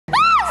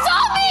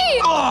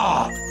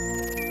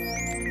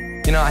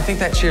You know, I think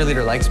that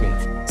cheerleader likes me.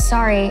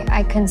 Sorry,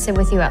 I couldn't sit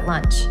with you at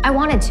lunch. I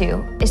wanted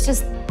to. It's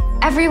just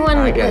everyone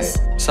I guess.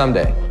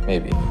 Someday,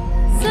 maybe.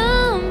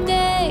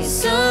 Someday,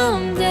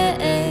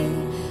 someday,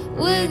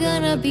 we're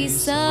gonna be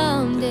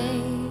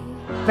someday.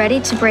 Ready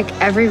to break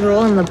every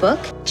rule in the book?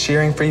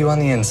 Cheering for you on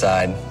the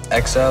inside.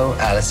 XO,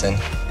 Addison.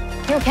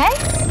 You okay?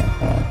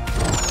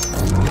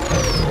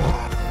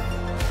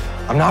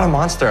 I'm not a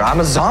monster, I'm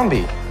a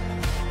zombie.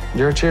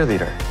 You're a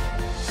cheerleader.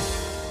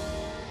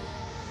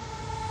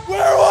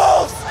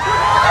 Werewolves!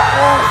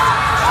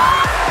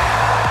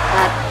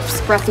 That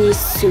scruffy,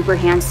 super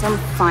handsome,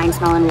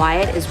 fine-smelling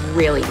Wyatt is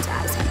really into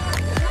Addison.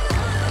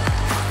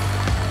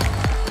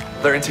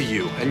 They're into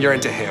you, and you're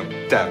into him,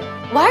 Deb.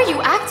 Why are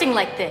you acting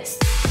like this?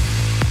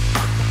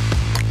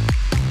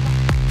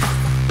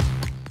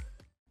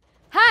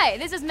 Hi,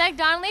 this is Meg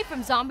Donnelly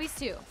from Zombies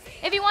 2.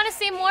 If you want to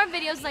see more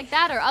videos like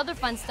that or other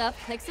fun stuff,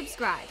 click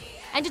subscribe.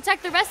 And to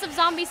check the rest of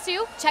Zombies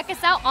 2, check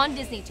us out on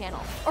Disney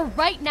Channel or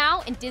right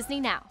now in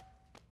Disney Now.